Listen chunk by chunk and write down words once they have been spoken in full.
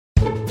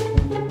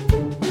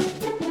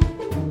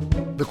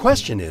The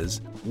question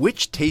is,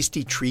 which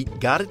tasty treat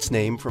got its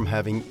name from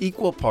having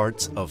equal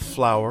parts of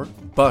flour,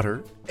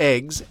 butter,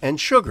 eggs, and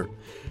sugar?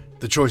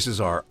 The choices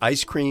are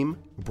ice cream,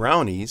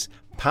 brownies,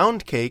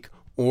 pound cake,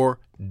 or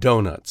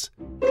donuts.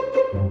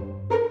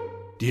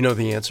 Do you know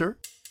the answer?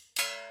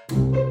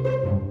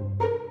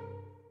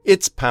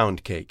 It's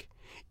pound cake.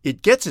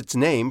 It gets its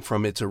name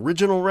from its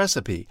original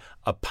recipe: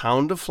 a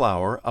pound of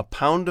flour, a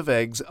pound of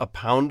eggs, a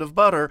pound of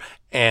butter,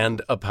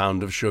 and a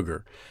pound of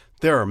sugar.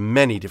 There are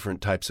many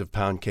different types of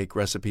pound cake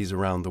recipes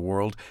around the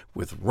world,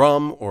 with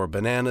rum or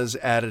bananas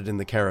added in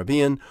the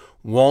Caribbean,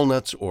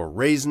 walnuts or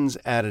raisins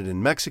added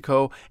in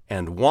Mexico,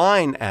 and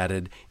wine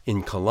added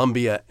in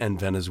Colombia and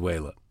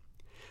Venezuela.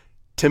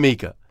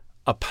 Tamika,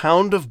 a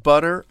pound of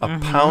butter, a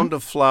pound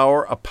of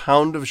flour, a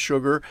pound of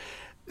sugar.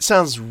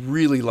 Sounds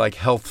really like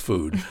health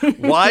food.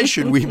 Why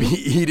should we be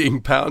eating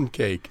pound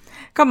cake?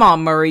 Come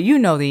on, Murray, you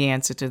know the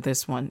answer to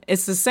this one.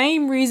 It's the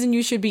same reason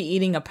you should be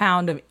eating a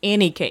pound of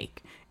any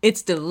cake.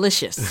 It's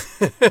delicious.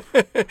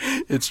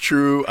 It's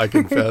true, I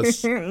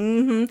confess.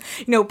 You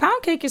know,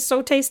 pound cake is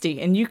so tasty,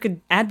 and you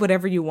could add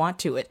whatever you want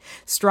to it.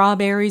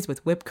 Strawberries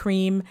with whipped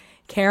cream,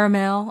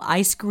 caramel,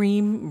 ice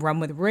cream, rum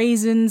with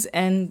raisins,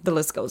 and the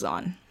list goes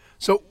on.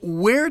 So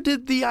where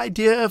did the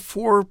idea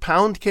for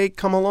pound cake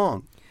come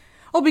along?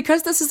 Well,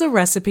 because this is a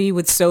recipe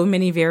with so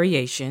many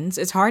variations,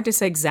 it's hard to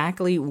say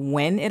exactly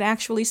when it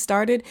actually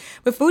started,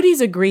 but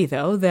foodies agree,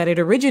 though, that it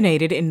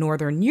originated in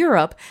Northern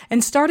Europe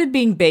and started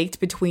being baked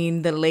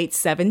between the late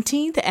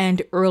 17th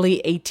and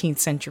early 18th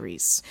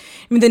centuries.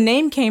 I mean, the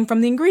name came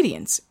from the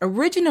ingredients.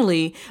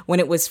 Originally, when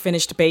it was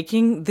finished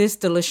baking, this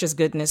delicious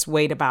goodness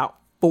weighed about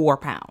 4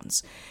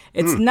 pounds.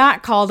 It's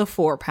not called a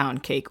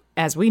 4-pound cake,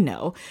 as we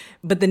know,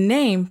 but the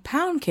name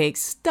pound cake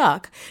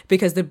stuck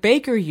because the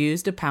baker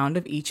used a pound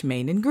of each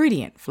main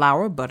ingredient: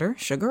 flour, butter,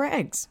 sugar, or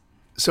eggs.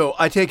 So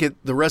I take it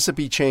the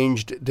recipe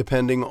changed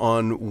depending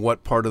on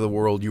what part of the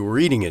world you were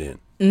eating it in.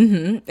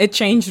 It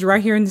changed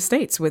right here in the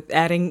States with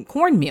adding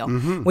cornmeal,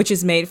 which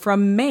is made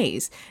from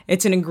maize.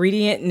 It's an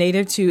ingredient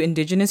native to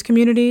indigenous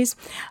communities.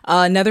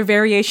 Another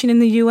variation in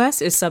the U.S.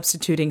 is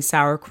substituting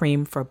sour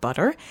cream for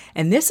butter,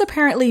 and this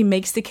apparently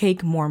makes the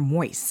cake more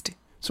moist.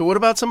 So what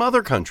about some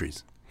other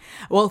countries?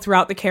 Well,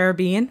 throughout the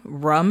Caribbean,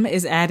 rum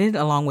is added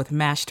along with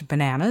mashed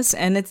bananas,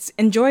 and it's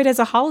enjoyed as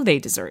a holiday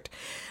dessert.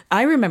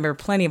 I remember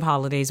plenty of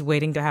holidays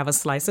waiting to have a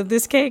slice of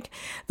this cake.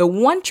 The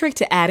one trick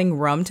to adding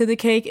rum to the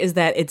cake is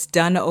that it's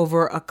done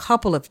over a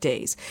couple of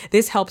days.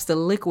 This helps the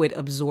liquid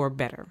absorb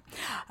better.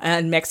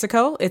 In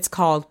Mexico, it's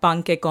called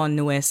panque con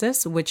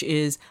nueces, which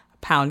is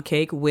pound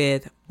cake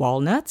with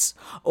walnuts,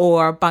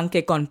 or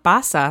panque con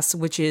pasas,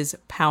 which is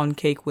pound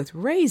cake with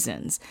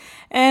raisins.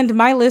 And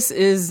my list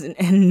is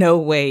in no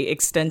way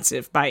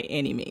extensive by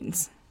any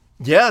means.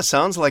 Yeah,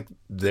 sounds like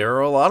there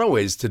are a lot of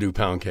ways to do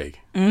pound cake.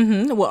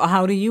 Well,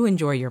 how do you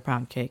enjoy your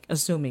pound cake,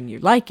 assuming you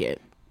like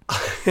it?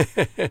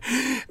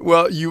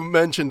 Well, you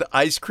mentioned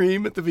ice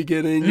cream at the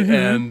beginning,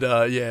 and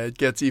yeah, it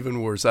gets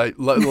even worse.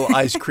 Little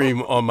ice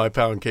cream on my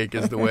pound cake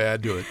is the way I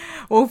do it.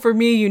 Well, for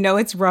me, you know,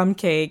 it's rum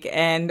cake,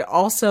 and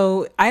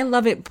also I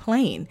love it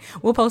plain.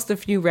 We'll post a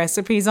few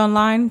recipes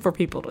online for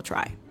people to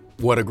try.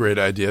 What a great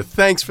idea.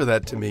 Thanks for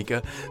that,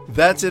 Tamika.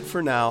 That's it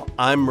for now.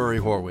 I'm Murray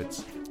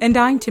Horwitz. And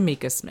I'm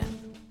Tamika Smith.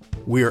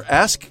 We're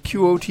Ask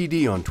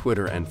QOTD on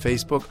Twitter and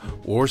Facebook,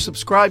 or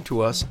subscribe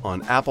to us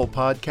on Apple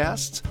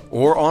Podcasts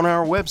or on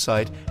our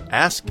website,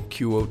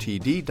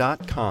 askqotd.com.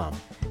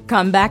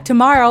 Come back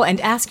tomorrow and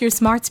ask your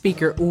smart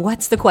speaker,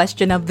 what's the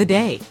question of the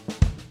day?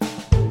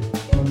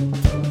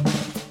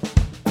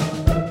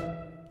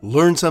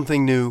 Learn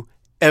something new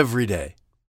every day.